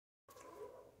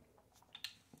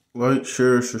Like,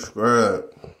 share,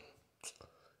 subscribe.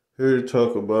 Here to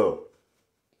talk about.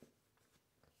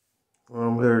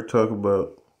 I'm here to talk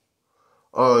about.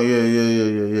 Oh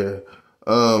yeah.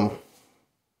 Um,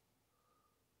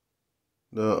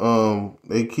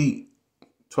 they keep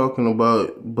talking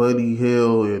about Buddy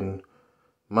Hield and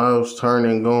Miles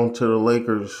Turner going to the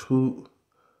Lakers. Who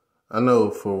I know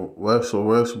for Russell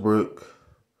Westbrook.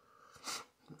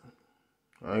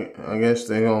 I guess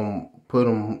they gonna put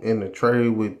him in the trade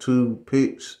with 2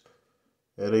 picks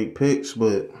at 8 picks,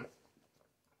 but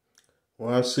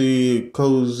when I see it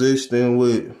coexisting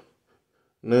with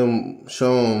them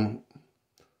showing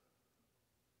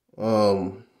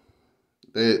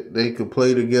that they could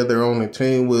play together on a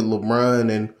team with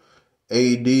LeBron and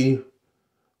AD,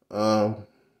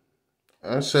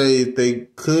 I say if they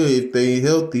could, if they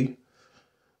healthy,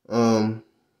 Buddy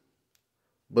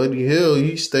Hield,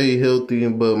 he stayed healthy,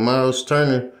 but Miles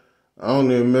Turner, I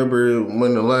don't even remember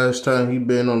when the last time he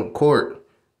been on the court.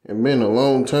 It been a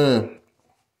long time.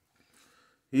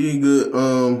 He a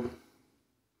good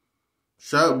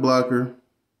shot blocker.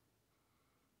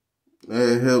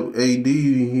 That help AD.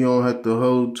 He don't have to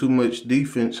hold too much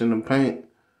defense in the paint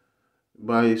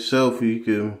by himself. He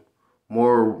can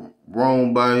more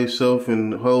roam by himself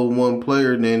and hold one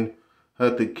player than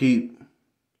have to keep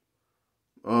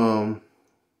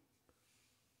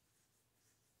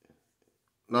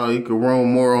no, he could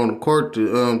roam more on the court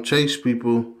to chase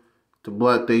people to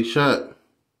block their shot.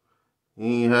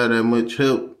 He ain't had that much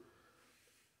help.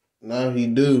 Now he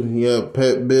do. He have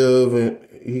Pat Bev and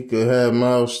he could have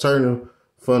Miles Turner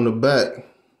from the back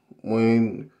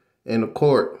when in the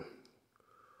court.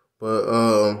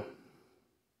 But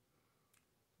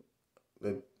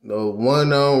the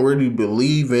one I don't really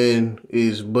believe in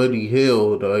is Buddy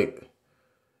Hield. Like,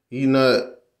 he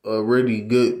not a really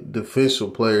good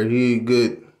defensive player. He a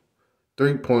good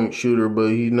 3-point shooter, but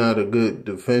he's not a good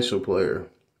defensive player.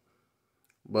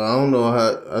 But I don't know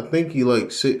how. I think he like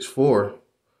 6'4".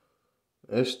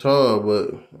 That's tall,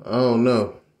 but I don't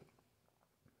know.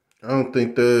 I don't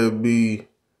think that'd be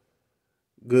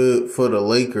good for the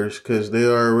Lakers because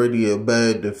they're already a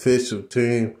bad defensive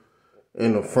team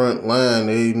in the front line.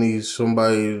 They need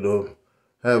somebody to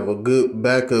have a good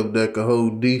backup that can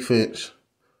hold defense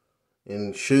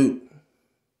and shoot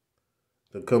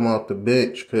to come off the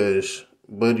bench because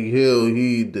Buddy Hield,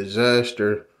 he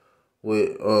disaster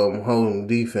with holding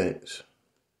defense.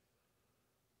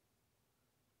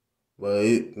 But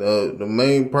the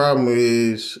main problem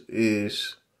is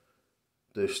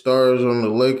the stars on the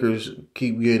Lakers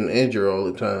keep getting injured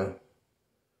all the time.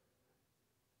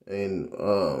 And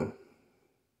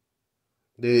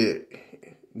did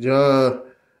y'all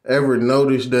ever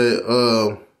notice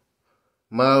that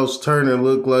Miles Turner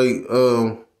looked like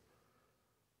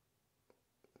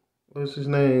what's his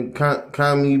name?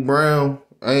 Kami Brown?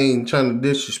 I ain't trying to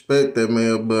disrespect that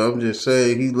man, but I'm just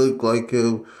saying he looked like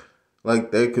him.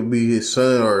 Like that could be his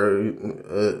son or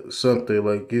something.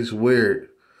 Like, it's weird.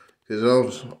 Cause I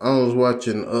was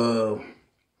watching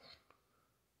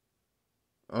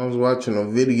a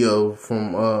video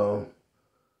from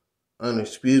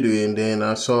Undisputed, and then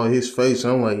I saw his face.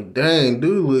 I'm like, dang,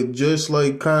 dude look just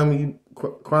like Kwame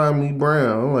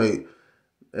Brown. I'm like,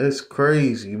 that's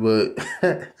crazy, but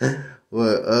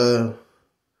but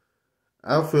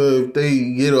I feel if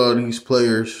they get all these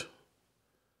players,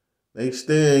 they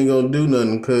still ain't gonna do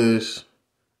nothing because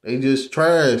they just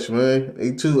trash, man.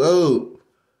 They too old.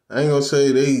 I ain't gonna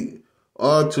say they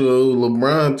all too old.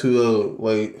 LeBron too old.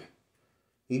 Like,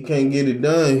 he can't get it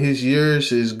done. His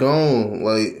years is gone.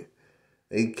 Like,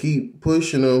 they keep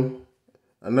pushing him.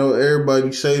 I know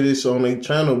everybody say this on their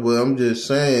channel, but I'm just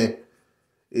saying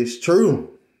it's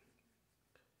true.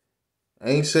 I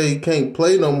ain't say he can't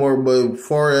play no more, but as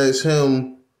far as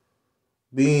him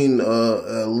being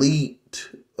elite,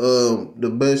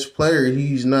 the best player,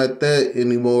 he's not that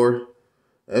anymore.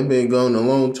 That been gone a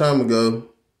long time ago.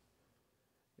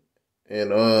 And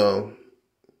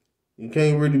you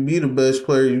can't really be the best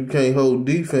player. You can't hold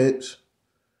defense.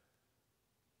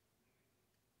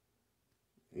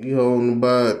 You holding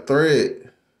by a thread.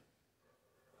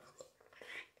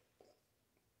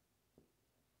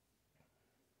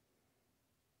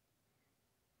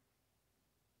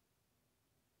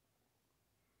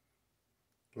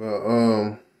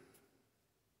 Well,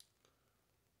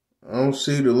 I don't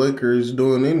see the Lakers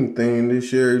doing anything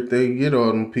this year if they get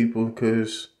all them people,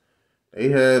 because they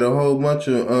had a whole bunch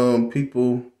of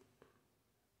people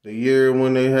the year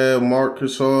when they had Marc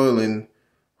Gasol and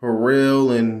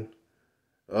Harrell and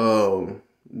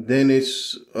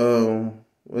Dennis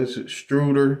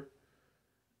Struder.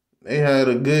 They had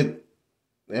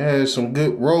they had some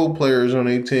good role players on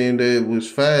their team that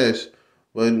was fast,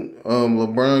 but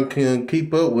LeBron can't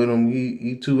keep up with him.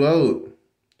 He too old.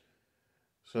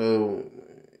 So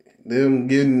them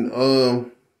getting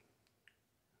them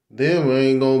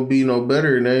ain't gonna be no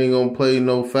better. They ain't gonna play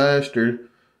no faster.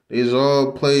 It's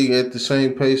all play at the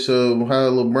same pace of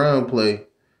how LeBron play.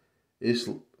 It's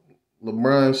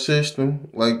LeBron's system,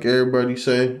 like everybody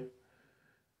say,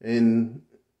 and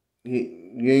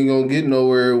you ain't gonna get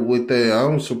nowhere with that.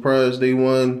 I'm surprised they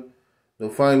won the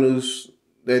finals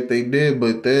that they did,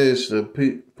 but that's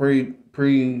the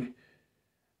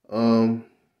um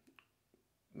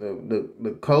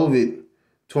the COVID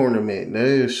tournament. That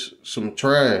is some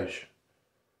trash.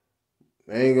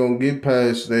 They ain't gonna get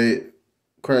past that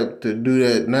crap to do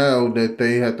that now that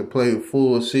they have to play a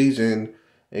full season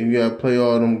and you gotta play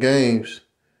all them games.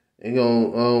 They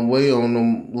gonna weigh on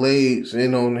them legs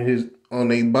and on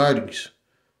their bodies.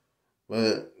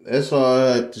 But that's all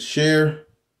I had to share,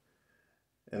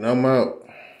 and I'm out.